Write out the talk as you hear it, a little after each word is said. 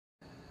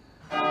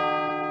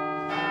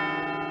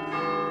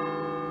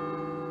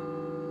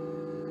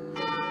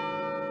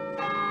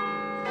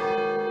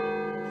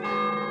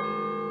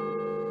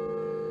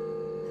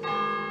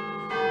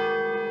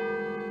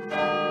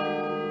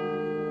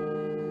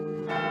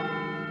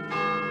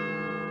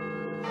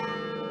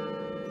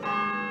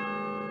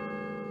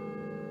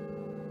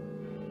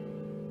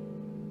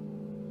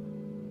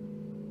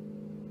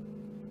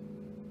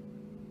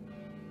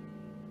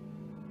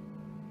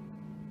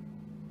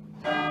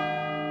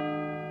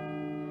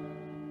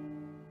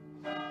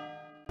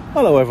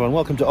Hello everyone,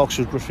 welcome to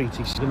Oxford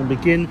Graffiti. So we're going to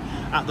begin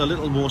at the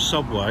Littlemore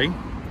subway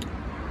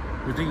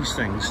with these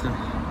things.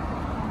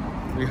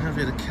 Now, we have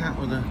here the cat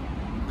with a,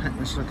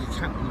 it's like a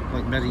cat with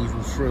like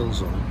medieval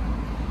frills on,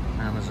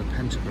 and there's a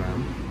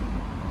pentagram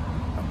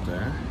up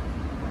there.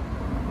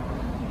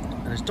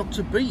 And there's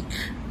Dr. Beak.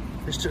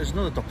 There's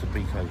another Dr.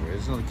 Beak over here,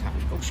 there's another cat.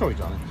 Oh, sorry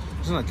darling,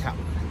 there's another cat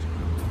with a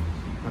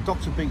pentagram. Now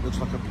Dr. Beak looks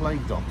like a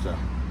plague doctor.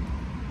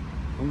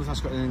 I wonder if that's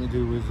got anything to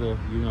do with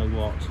you know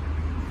what.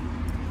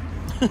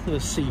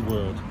 The C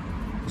word,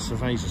 the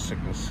cerveza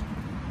sickness,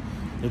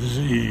 the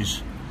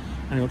disease.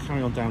 Anyway, we'll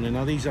carry on down there.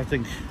 Now these I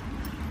think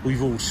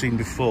we've all seen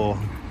before.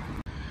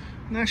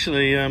 And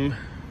actually, I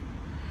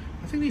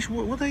think these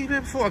were they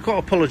there before? I've got to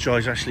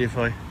apologise actually if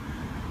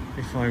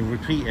I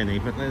repeat any,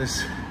 but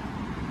there's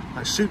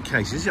like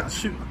suitcases. Yeah,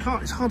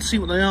 it's hard to see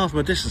what they are from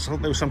a distance. I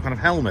thought they were some kind of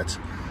helmet.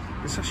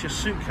 It's actually a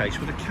suitcase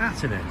with a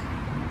cat in it.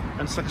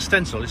 And it's like a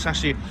stencil. It's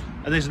actually,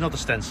 and there's another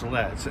stencil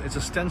there. It's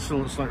a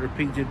stencil that's like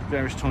repeated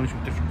various times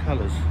with different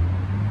colours.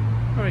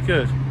 Very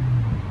good.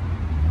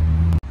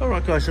 All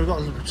right, guys. So we've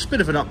got a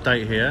bit of an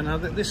update here. Now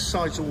this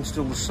side's all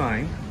still the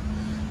same,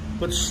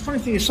 but the funny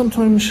thing is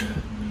sometimes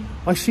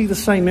I see the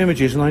same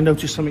images and I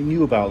notice something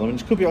new about them.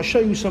 And it could be I'll show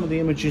you some of the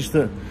images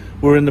that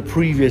were in the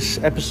previous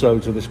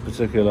episodes of this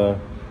particular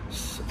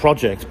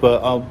project,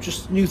 but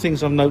just new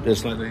things I've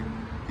noticed, like the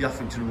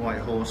Uffington White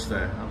Horse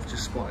there. I've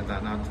just spotted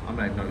that now. I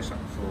may have noticed that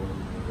before.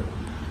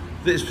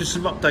 There's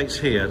some updates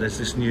here. There's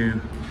this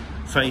new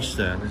face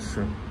there.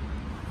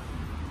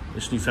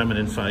 This new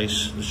feminine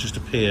face that's just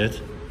appeared.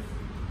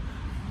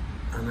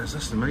 And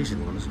that's an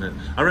amazing one, isn't it?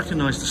 I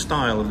recognise the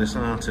style of this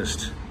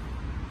artist.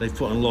 They've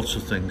put on lots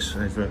of things.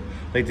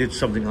 They did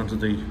something under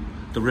the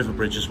river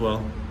bridge as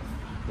well,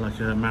 like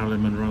a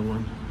Marilyn Monroe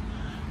one.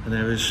 And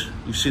there is,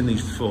 you've seen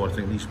these before, I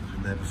think these have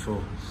been there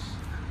before.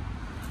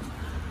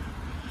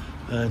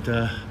 And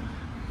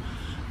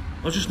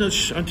I just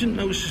noticed, I didn't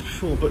notice this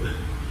before, but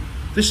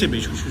this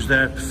image, which was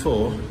there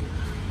before,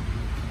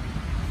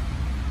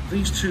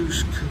 these two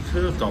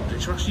curved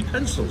objects are actually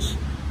pencils.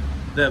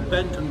 They're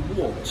bent and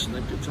warped, and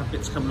they've got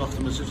bits coming off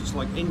them as if it's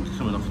like ink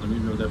coming off of them,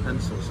 even though they're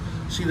pencils.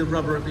 See the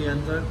rubber at the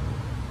end there?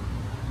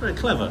 Very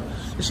clever.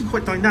 They seem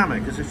quite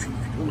dynamic, as if it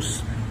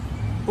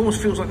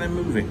almost feels like they're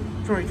moving.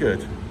 Very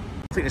good.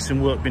 I think there's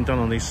some work been done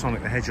on these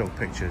Sonic the Hedgehog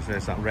pictures.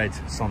 There's that red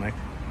Sonic.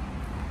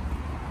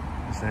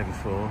 There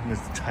before, and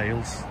there's the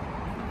tails.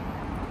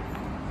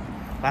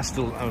 That's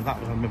still, I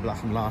remember that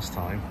from last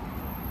time.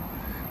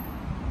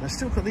 They've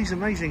still got these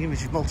amazing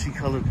images,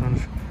 multicoloured kind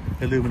of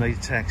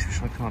illuminated text,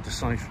 which I can't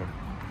decipher.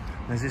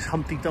 There's this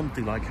Humpty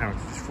Dumpty like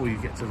character just before you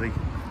get to the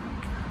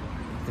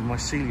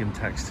mycelium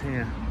text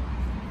here.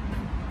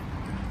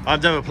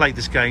 I've never played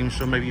this game,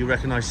 so maybe you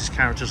recognise these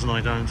characters and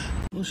I don't.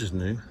 This is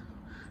new.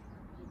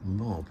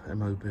 Mob,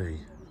 M-O-B.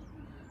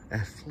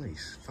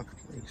 F-Fleece, fuck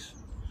fleece.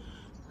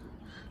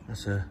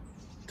 That's a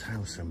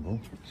tail symbol.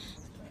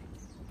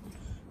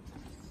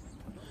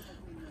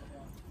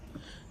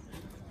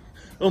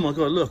 Oh my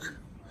god, look,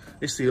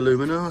 it's the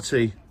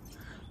Illuminati.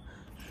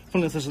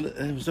 Funny enough,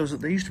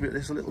 there used to be,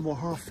 there's a little more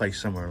half face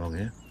somewhere along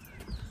here.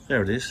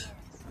 There it is.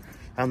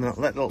 And that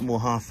little more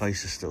half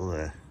face is still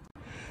there.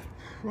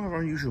 Rather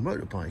unusual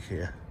motorbike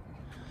here.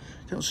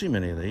 Don't see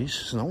many of these.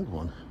 It's an old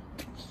one.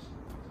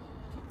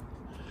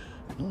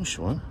 Nice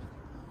one.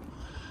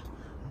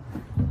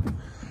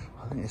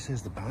 I think it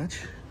says the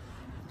badge.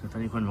 If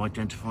anyone can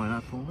identify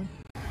that for me.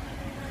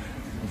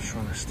 I'm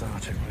trying to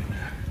start it right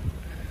now.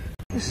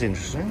 This is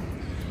interesting.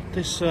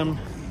 This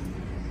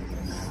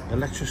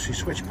electricity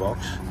switch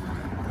box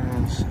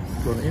has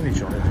got an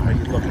image on it to make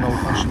it look an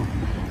old-fashioned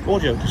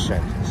audio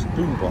cassette. It's a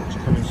boom box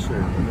coming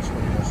soon, and this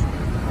one has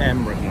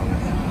M written on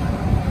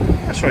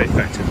it. That's very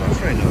effective, that's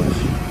very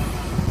nice.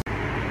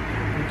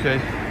 Okay,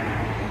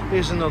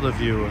 here's another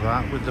view of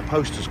that with the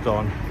posters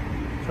gone.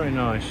 Very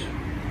nice.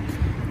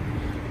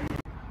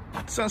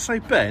 Does that say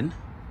Ben?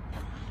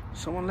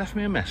 Someone left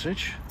me a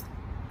message.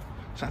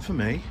 Is that for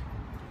me?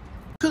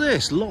 Look at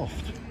this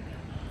loft.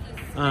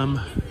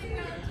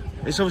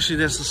 It's obviously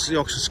there's the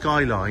Oxford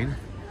skyline.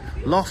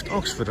 Loft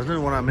Oxford. I don't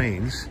know what that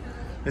means.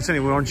 It's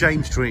anyway, we're on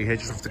James Street here,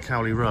 just off the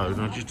Cowley Road,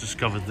 and I just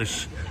discovered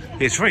this.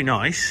 It's very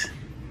nice,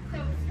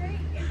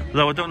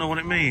 though I don't know what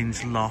it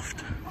means.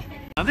 Loft.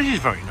 Now this is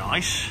very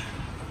nice.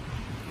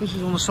 This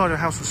is on the side of a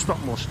house on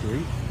Stockmore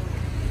Street,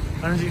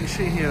 and as you can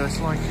see here, it's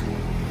like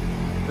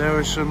there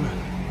are some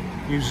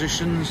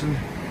musicians, and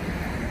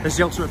there's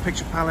the Ultimate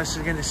Picture Palace.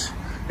 Again, it's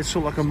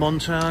sort of like a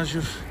montage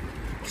of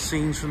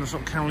scenes from the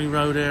sort of Cowley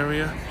Road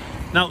area.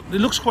 Now,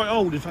 it looks quite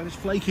old. In fact, it's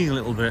flaking a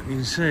little bit, you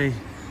can see.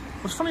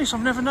 What's funny is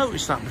I've never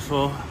noticed that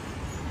before.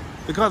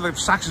 The guy with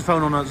the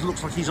saxophone on it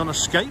looks like he's on a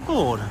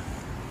skateboard.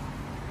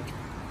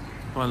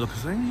 By the look of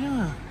things,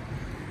 yeah.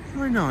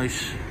 Very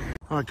nice.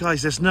 All right,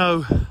 guys, there's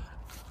no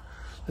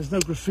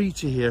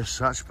graffiti here as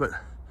such, but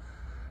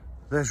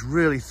there's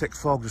really thick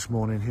fog this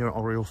morning here at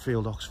Oriel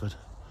Field, Oxford.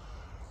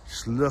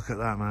 Just look at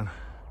that, man.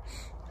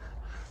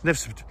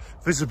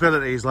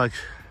 Visibility is like,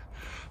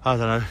 I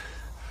don't know,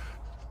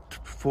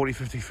 40,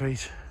 50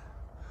 feet.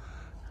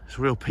 It's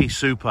a real pea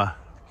super.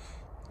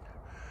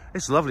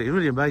 It's lovely, it's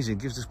really amazing.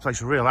 It gives this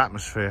place a real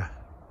atmosphere.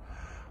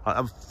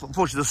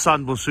 Unfortunately, the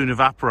sun will soon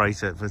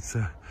evaporate it, but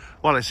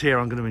while it's here,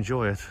 I'm going to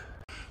enjoy it.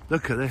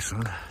 Look at this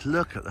one.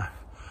 Look at that.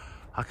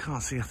 I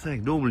can't see a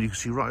thing. Normally, you can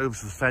see right over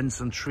to the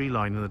fence and tree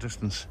line in the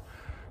distance.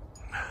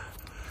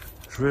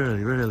 It's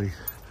really, really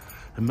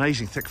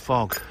amazing thick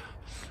fog.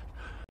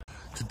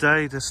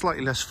 Today, there's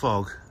slightly less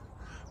fog,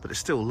 but it's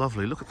still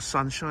lovely. Look at the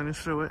sun shining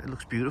through it. It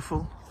looks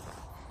beautiful.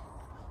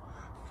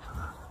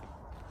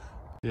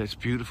 Yeah, it's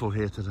beautiful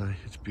here today.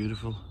 It's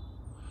beautiful.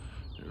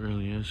 It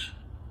really is.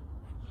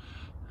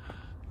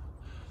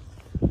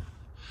 Look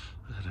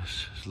at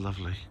this. It's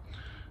lovely.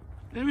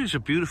 It is a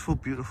beautiful,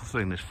 beautiful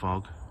thing, this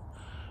fog.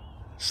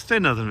 It's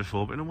thinner than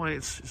before, but in a way,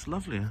 it's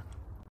lovelier.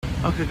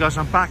 Okay, guys,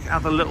 I'm back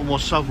at the Littlemore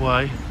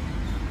subway,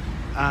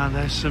 and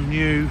there's a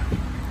new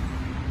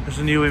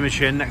image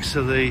here next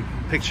to the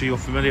picture you're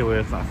familiar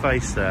with, that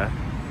face there.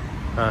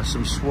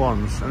 Some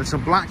swans, and there's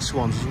some black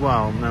swans as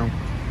well. Now,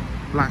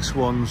 black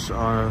swans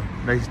are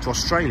native to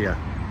Australia,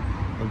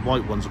 and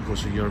white ones, of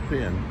course, are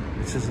European.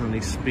 This isn't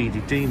the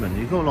Speedy Demon.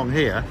 You go along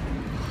here,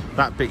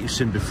 that bit you've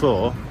seen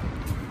before,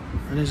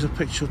 and there's a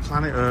picture of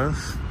planet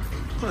Earth.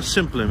 Quite a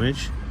simple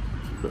image,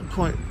 but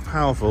quite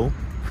powerful.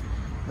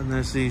 And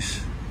there's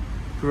these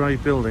grey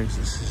buildings.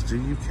 This is,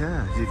 do you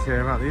care? Do you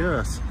care about the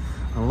Earth?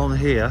 And along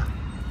here,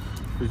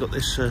 we've got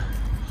this,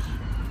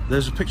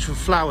 there's a picture of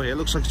a flower here. It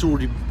looks like it's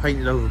already been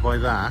painted over by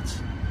that,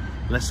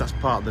 unless that's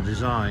part of the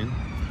design.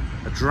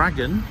 A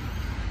dragon,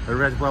 a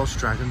red Welsh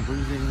dragon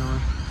breathing on,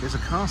 there's a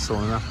castle,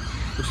 and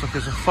looks like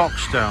there's a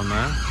fox down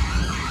there.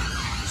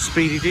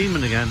 Speedy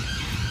Demon again.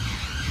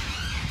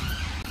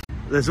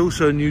 There's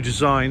also a new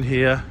design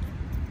here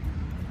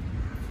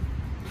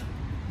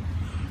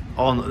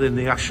in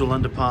the actual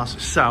underpass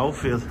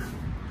itself. It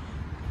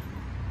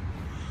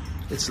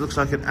looks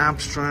like an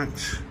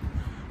abstract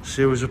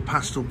series of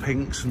pastel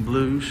pinks and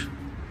blues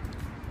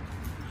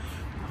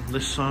on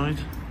this side.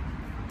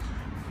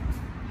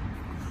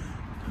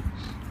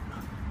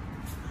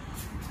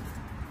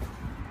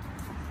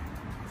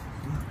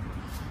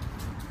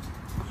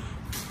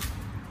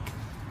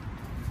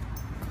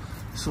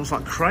 It looks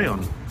like crayon.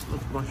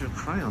 Looks like a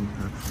crayon.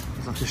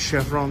 There's like a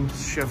chevron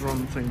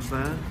things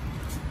there.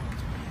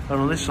 And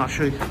on this, I'll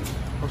show you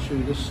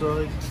this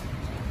side.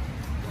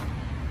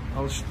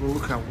 We'll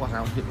look at what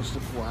out here. Let's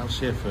look at what else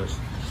here first.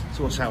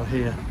 So what's out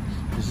here?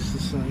 Is this the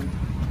same?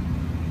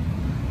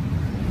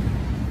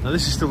 No,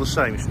 this is still the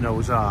same. It's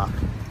Noah's Ark.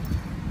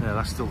 Yeah,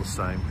 that's still the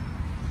same.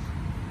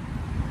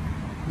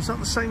 Is that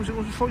the same as it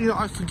was before? You know,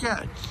 I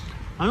forget.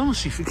 I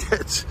honestly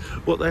forget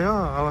what they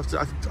are. I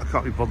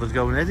can't be bothered to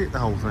go and edit the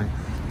whole thing.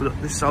 But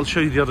look, this, I'll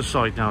show you the other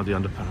side now, the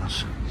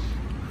underpass.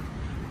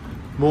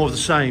 More of the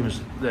same as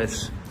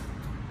this.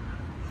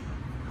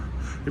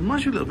 It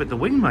reminds me a little bit of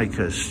the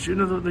Wingmakers. Do you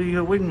know that the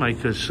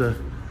Wingmakers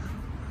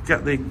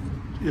get the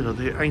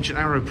Ancient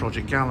Arrow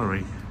Project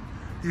gallery?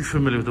 Are you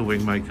familiar with the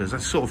Wingmakers?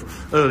 That's sort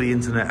of early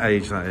internet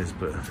age, that is,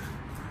 but I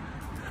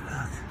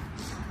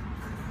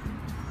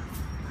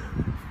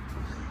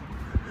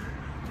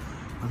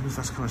don't know if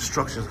that's kind of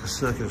structure, like a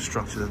circular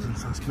structure,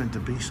 that's meant to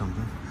be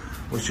something,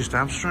 or it's just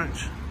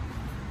abstract.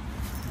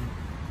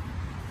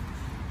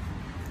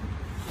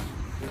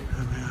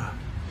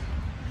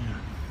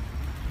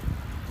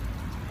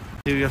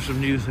 Here we have some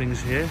new things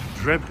here.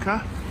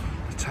 Drebka,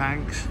 the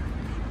tanks,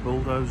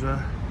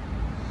 bulldozer,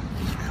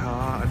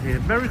 car, and here,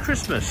 Merry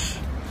Christmas.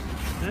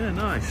 Yeah,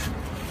 nice.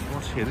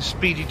 What's here? The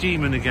Speedy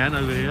Demon again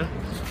over here.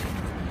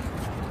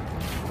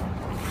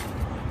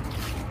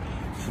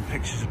 Some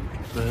pictures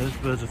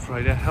of birds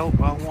afraid to help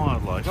our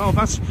wildlife. Oh,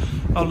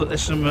 look,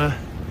 there's some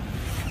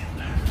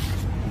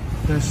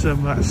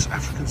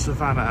African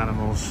savanna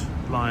animals.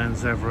 Lion,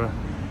 zebra,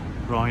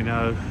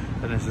 rhino,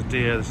 and there's a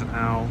deer, there's an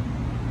owl,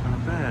 and a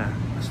bear.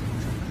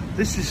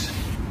 Was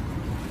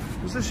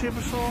this here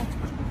before?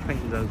 It's been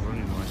painted over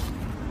anyway.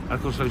 And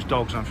of course those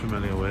dogs I'm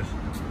familiar with.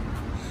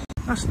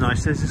 That's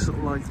nice, there's this sort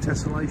of like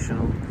tessellation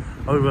or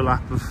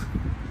overlap of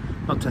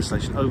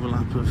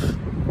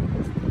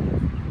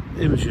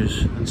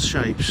images and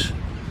shapes.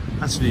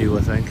 That's new,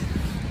 I think.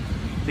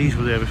 These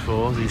were there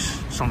before, these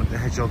Sonic the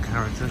Hedgehog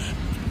characters.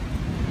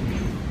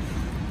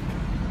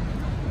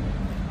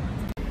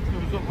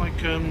 We've got like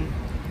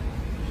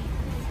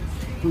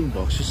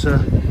boombox, just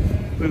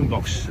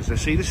boombox, as I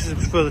see. This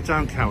is further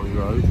down Cowley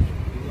Road,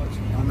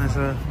 and there's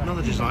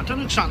another design. I don't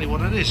know exactly what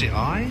that is. Is it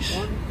eyes?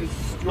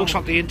 Looks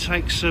like the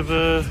intakes of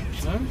an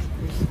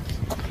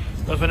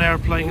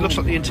aeroplane. It looks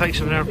like the intakes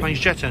of an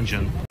aeroplane's jet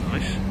engine.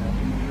 Nice.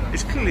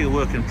 It's clearly a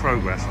work in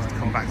progress. I'll have to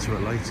come back to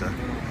it later.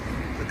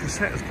 The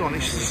cassette has gone.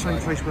 It's the same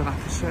place where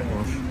that cassette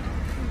was.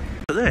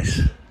 Look at this.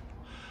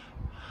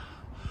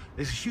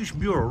 There's a huge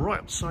mural right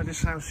outside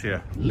this house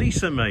here.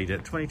 Lisa made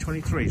it,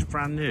 2023. It's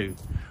brand new.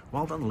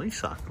 Well done,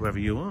 Lisa, whoever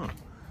you are.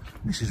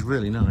 This is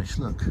really nice,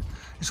 look.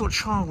 It's sort of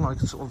childlike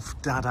and sort of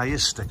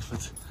dadaistic,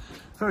 but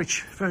very,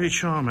 very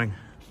charming.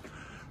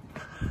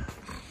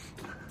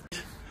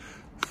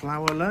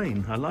 Flower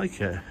Lane, I like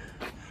it.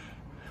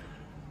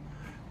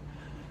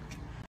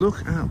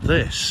 Look at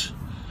this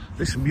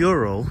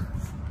mural.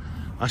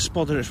 I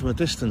spotted it from a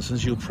distance, and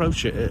as you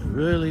approach it, it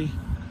really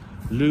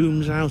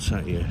looms out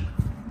at you.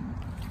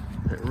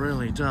 It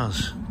really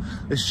does.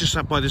 It's just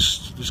up by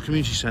this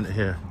community centre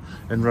here,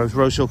 in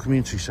Rose Hill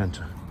Community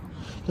Centre.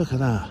 Look at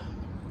that.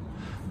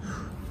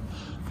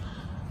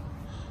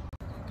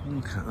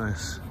 Look at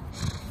this.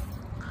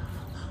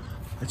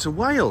 It's a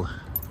whale.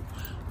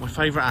 My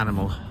favourite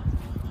animal.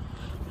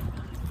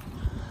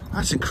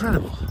 That's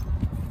incredible.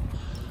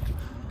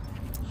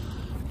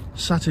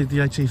 Saturday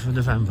the 18th of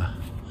November.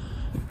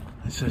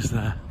 It says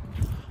there.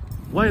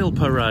 Whale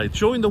Parade.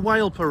 Join the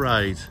Whale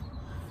Parade.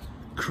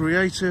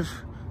 Creative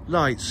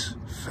Lights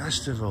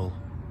Festival.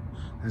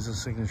 There's a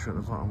signature at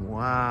the bottom.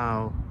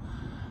 Wow.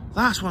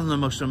 That's one of the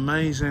most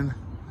amazing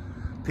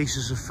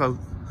pieces of folk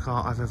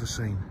art I've ever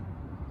seen.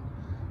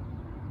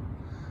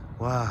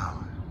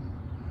 Wow.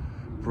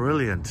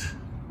 Brilliant.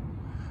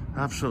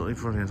 Absolutely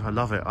brilliant. I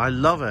love it. I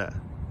love it.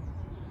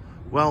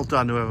 Well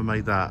done, whoever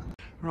made that.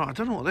 Right, I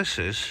don't know what this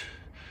is.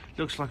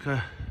 Looks like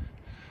a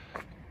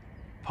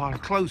pile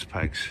of clothes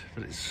pegs,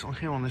 but it's on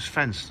here on this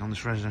fence on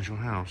this residential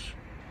house.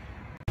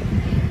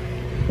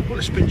 Well,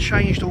 it's been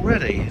changed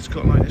already. It's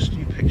got like this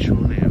new picture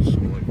on here. It's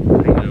sort of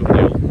like painted over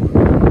the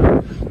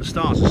old. The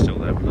stars are still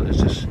there, but look,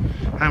 there's this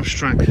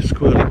abstract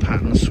squirrely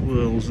pattern,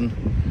 swirls and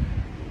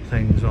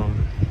things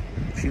on.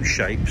 A few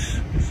shapes.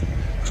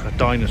 It's got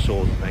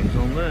dinosaurs and things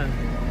on there.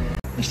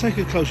 Let's take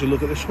a closer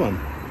look at this one.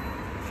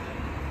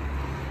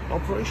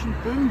 Operation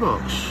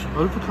Boombox.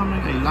 Overcoming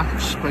a lack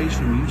of space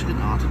for music and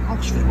art in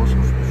Oxford was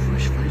a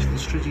fresh face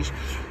for the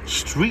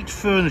street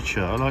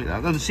furniture. I like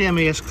that. And the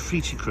CMES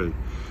Graffiti crew,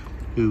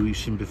 who we've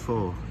seen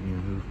before. You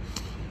know,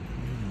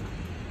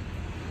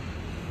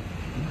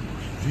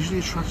 visually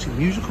attractive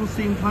musical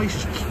themed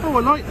places. Oh, I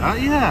like that.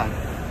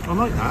 Yeah, I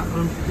like that.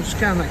 You can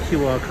scan that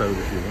QR code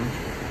if you want.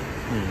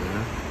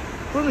 Yeah.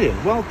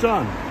 Brilliant. Well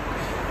done.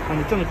 And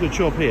we've done a good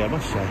job here, I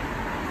must say.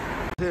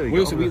 We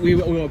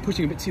were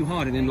pushing a bit too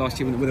hard, and then last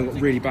year when it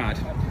got really bad.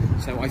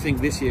 So I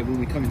think this year when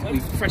we come into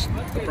fresh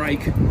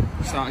break,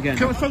 start again.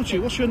 Can I phone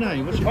you? What's your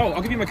name? Oh,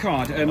 I'll give you my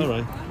card. All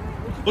right.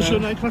 What's your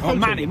name? Can I phone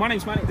Manny. you? My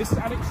name's Manny. This is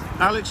Alex.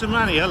 Alex and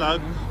Manny. Hello.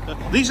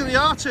 These are the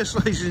artists,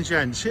 ladies and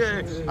gents. Yeah.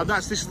 And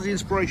this is the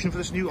inspiration for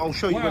this new. I'll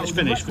show you when it's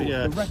finished. Record, but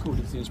yeah. The record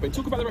is the inspiration.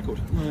 Talk about the record.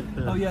 Right.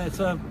 Yeah. Oh yeah, it's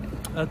a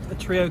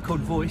trio called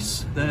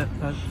Voice. They're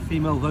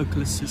female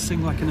vocalists who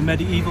sing like in a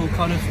medieval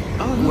kind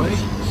of way.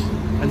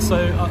 And so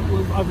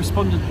I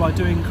responded by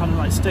doing kind of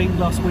like stained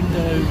glass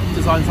window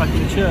designs like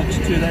in a church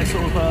to their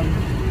sort of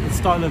the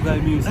style of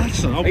their music.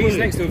 Excellent. Oh, he lives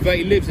next to a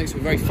very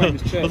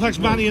famous church. Well, thanks,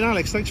 Manny and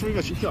Alex. Thanks very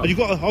much. And you've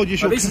got to hold your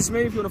shot. This is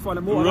me if you want to find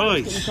out more.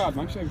 Right. Get my card,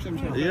 man. Show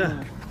me.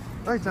 Yeah.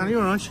 Hey, Danny,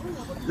 all right?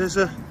 There's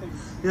a.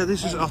 Yeah,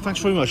 this is. Oh, thanks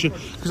very much.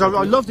 Because I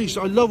love these.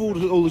 I love all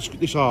this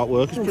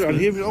artwork. It's brilliant.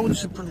 Here, oh,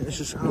 this is brilliant. This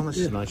is. Oh, this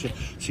is nice. Yeah.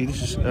 See,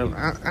 this is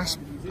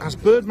as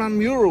Birdman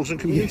murals and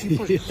community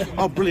projects.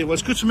 Oh, brilliant. Well,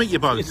 it's good to meet you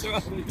both.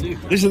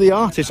 These are the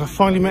artists. I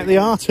finally met the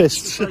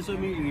artists. Pleasure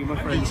meeting you,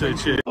 my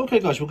friend. Okay,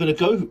 guys, we're going to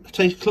go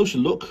take a closer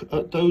look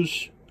at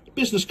those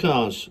business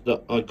cards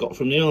that I got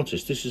from the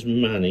artist. This is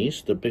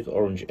Manny's, the big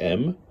orange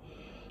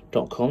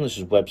M.com. This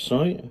is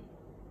website.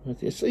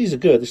 These are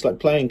good. It's like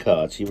playing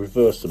cards. You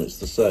reverse them, it's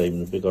the same.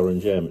 The big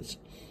orange M.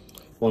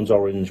 One's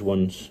orange,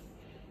 one's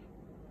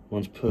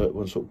sort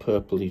of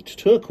purpley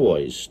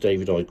turquoise.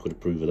 David Icke would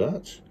approve of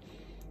that.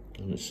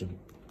 And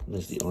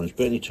there's the orange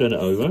bit, and you turn it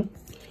over.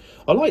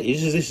 I like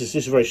this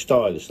is very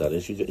stylish. That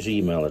is. You get his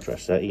email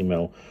address there.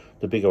 Email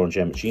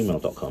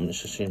thebigorangem@gmail.com.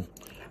 It's just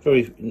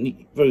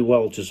very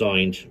well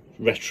designed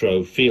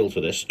retro feel to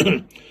this.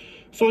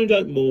 Find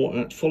out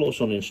more follow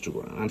us on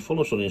Instagram.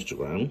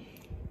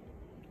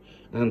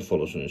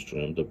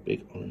 The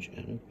Big Orange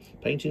M.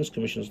 Paintings,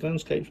 commissions,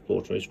 landscapes,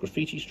 portraits,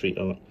 graffiti, street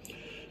art,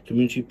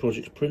 community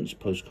projects, prints,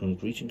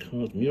 postcards, greeting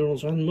cards,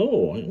 murals, and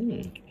more.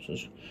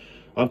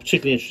 I'm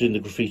particularly interested in the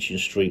graffiti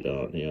and street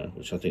art, yeah,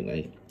 which I think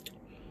they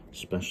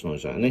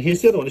specialise at. And then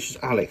here's the other one. This is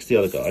Alex, the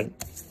other guy.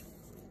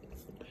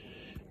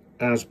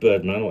 As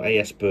Birdman, or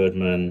AS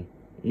Birdman,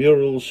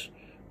 murals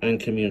and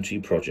community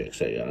projects.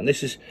 There you are. And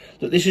this is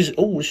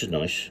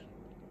nice.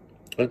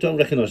 I don't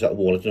recognise that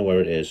wall. I don't know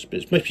where it is, but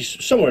it's maybe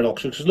somewhere in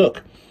Oxford. Because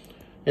look,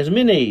 there's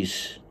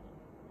minis.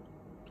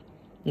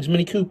 There's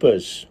Mini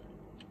Coopers.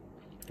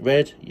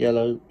 Red,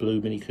 yellow,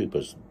 blue Mini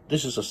Coopers.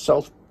 This is a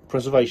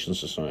self-preservation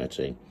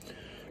society.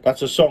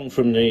 That's a song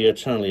from the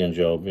Italian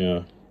Job.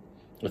 Yeah,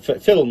 a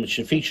film which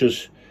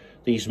features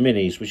these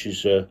minis, which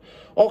is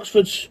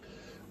Oxford's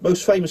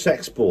most famous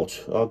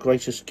export, our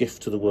greatest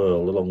gift to the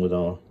world, along with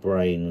our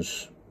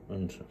brains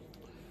and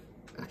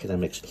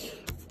academics.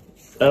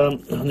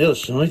 On the other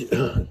side,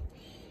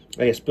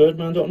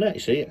 asbirdman.net, you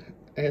see,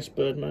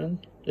 asbirdman,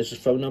 there's his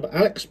phone number,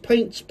 Alex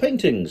Paints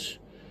Paintings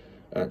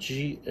at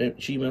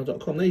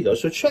gmail.com, there you go.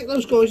 So check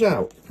those guys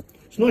out.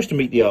 It's nice to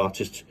meet the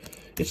artist.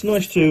 It's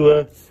nice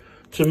to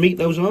meet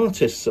those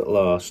artists at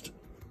last.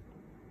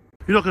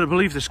 You're not going to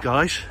believe this,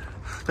 guys.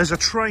 There's a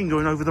train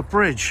going over the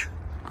bridge.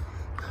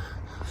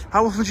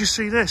 How often do you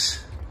see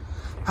this?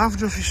 How often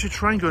do you see a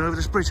train going over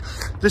this bridge?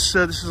 This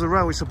is the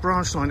railway. It's a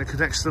branch line that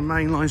connects the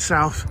main line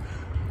south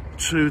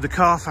to the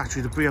car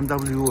factory, the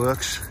BMW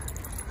works,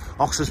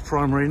 Oxford's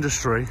primary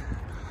industry,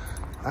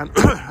 and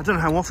I don't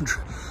know how often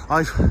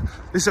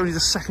this is only the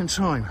second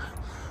time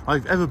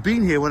I've ever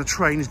been here when a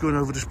train is going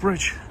over this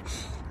bridge.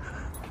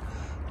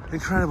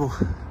 Incredible.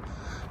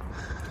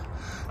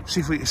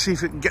 See if we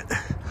can get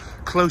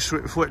close to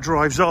it before it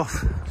drives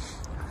off.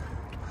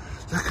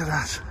 Look at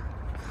that.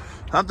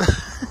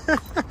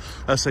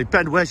 I say,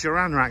 Ben, where's your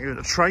anorak? You're at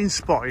the train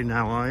spotting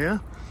now, are you?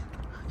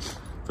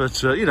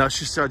 But you know, it's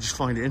just, I just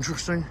find it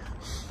interesting.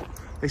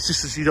 It's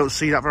just that you don't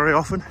see that very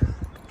often.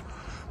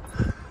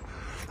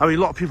 I mean,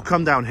 a lot of people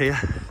come down here,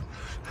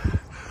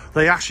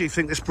 they actually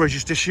think this bridge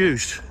is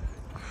disused.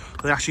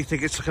 They actually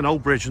think it's like an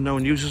old bridge and no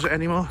one uses it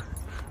anymore.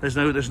 There's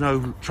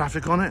no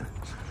traffic on it.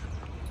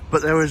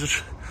 But there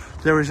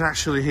is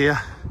actually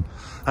here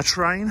a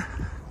train.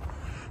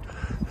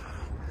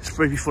 It's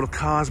maybe full of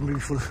cars, maybe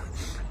full of,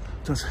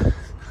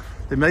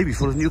 they may be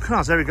full of new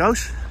cars. There it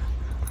goes.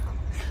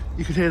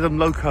 You can hear them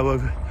the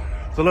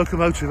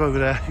locomotive over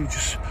there. You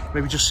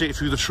maybe just see it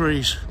through the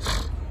trees.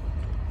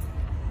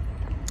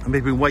 And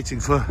they've been waiting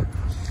for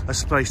a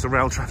space. The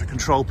rail traffic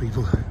control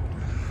people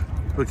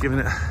were giving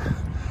it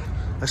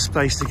a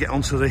space to get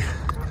onto the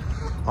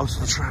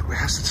track. It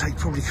has to take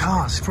probably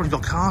cars. It's probably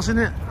got cars in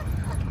it.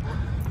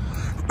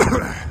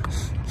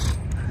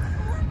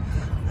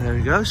 There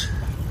he goes.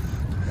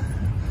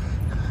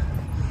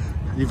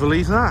 Can you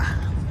believe that?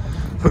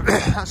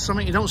 That's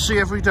something you don't see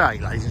every day,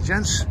 ladies and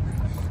gents.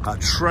 A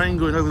train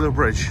going over the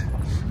bridge.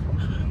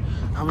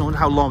 I don't know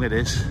how long it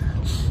is.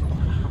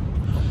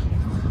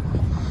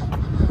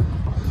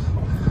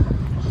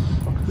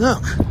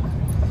 Look.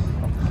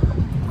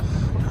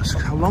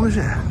 How long is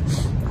it?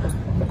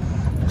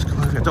 Let's go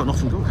over. I don't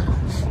often go.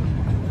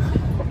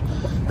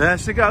 There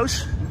she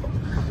goes.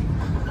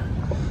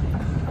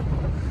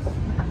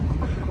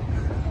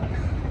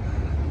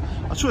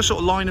 I saw a sort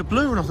of line of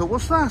blue and I thought,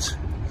 what's that?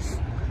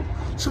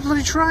 It's a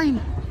bloody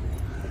train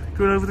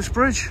going over this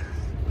bridge.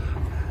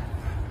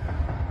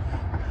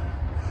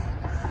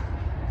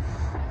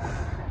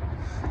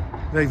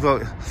 They've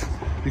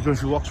been going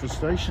through Oxford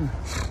Station.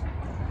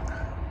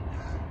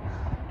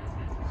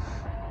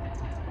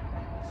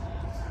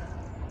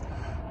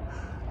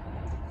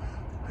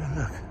 And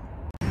look,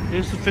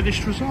 here's the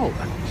finished result.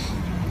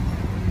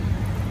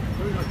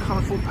 Very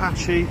colourful,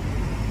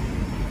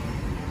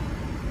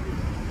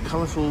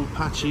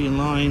 patchy and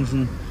lines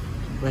and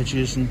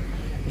wedges, and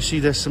you see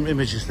there's some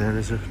images there.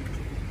 There's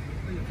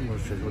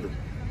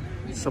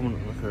someone,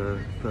 like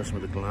a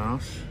person with a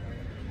glass.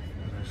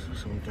 There's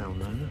someone down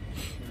there.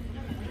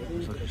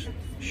 It's like a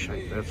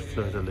shape there, it's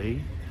fleur de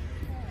lis.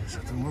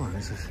 I don't know,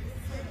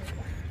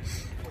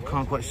 I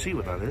can't quite see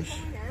what that is.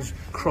 There's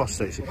a cross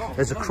there,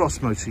 there's a cross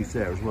motif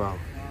there as well.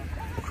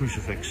 A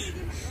crucifix.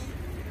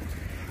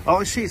 Oh,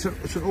 I see, it's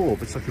an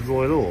orb, it's like a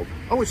royal orb.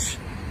 Oh, I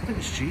think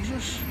it's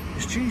Jesus.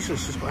 It's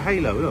Jesus, it's got a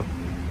halo, look.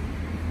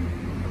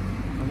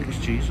 I think it's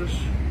Jesus.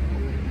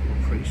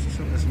 Or priest or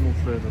something. There's more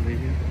fleur de lis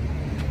here.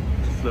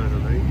 It's a fleur de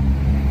lis.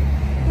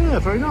 Yeah,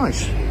 very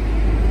nice.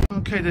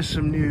 Okay, there's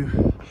some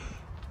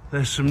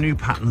new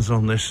patterns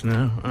on this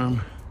now.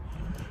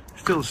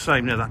 Still the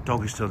same. Now that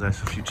dog is still there.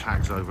 There's a few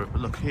tags over it.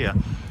 But look here,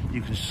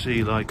 you can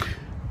see like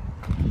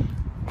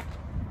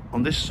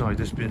on this side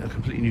there's been a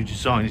completely new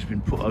design. It's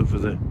been put over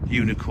the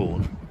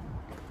unicorn,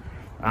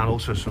 and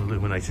also some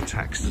illuminated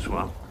text as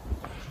well.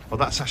 Well,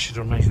 that's actually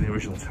the amazing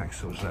original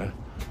text that was there.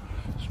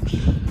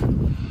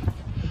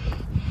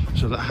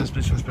 So that has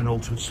been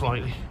altered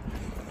slightly.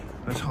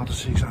 It's hard to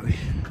see exactly.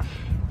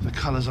 The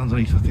colours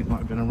underneath I think might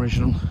have been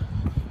original.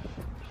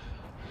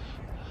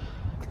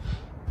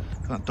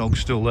 That dog's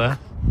still there.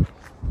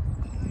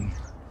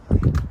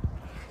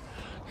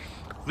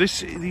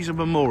 These are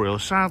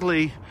memorials.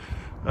 Sadly,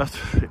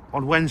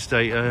 on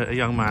Wednesday, a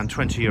young man,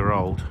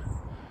 20-year-old,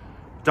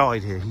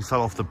 died here. He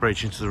fell off the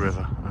bridge into the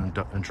river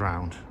and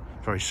drowned.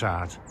 Very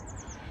sad.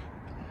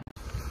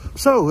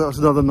 So that was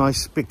another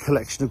nice big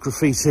collection of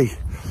graffiti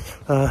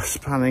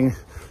spanning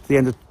the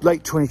end of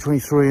late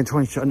 2023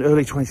 and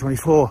early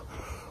 2024.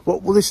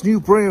 What will this new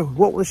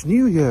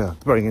year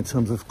bring in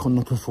terms of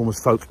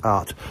non-conformist folk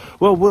art?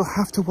 Well, we'll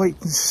have to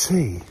wait and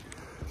see.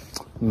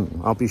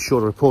 I'll be sure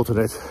to report on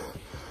it.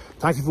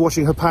 Thank you for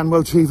watching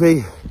Hapanmo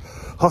TV.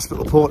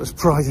 Hospital Reporters,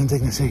 Pride and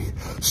Dignity.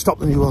 Stop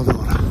the New World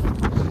Order.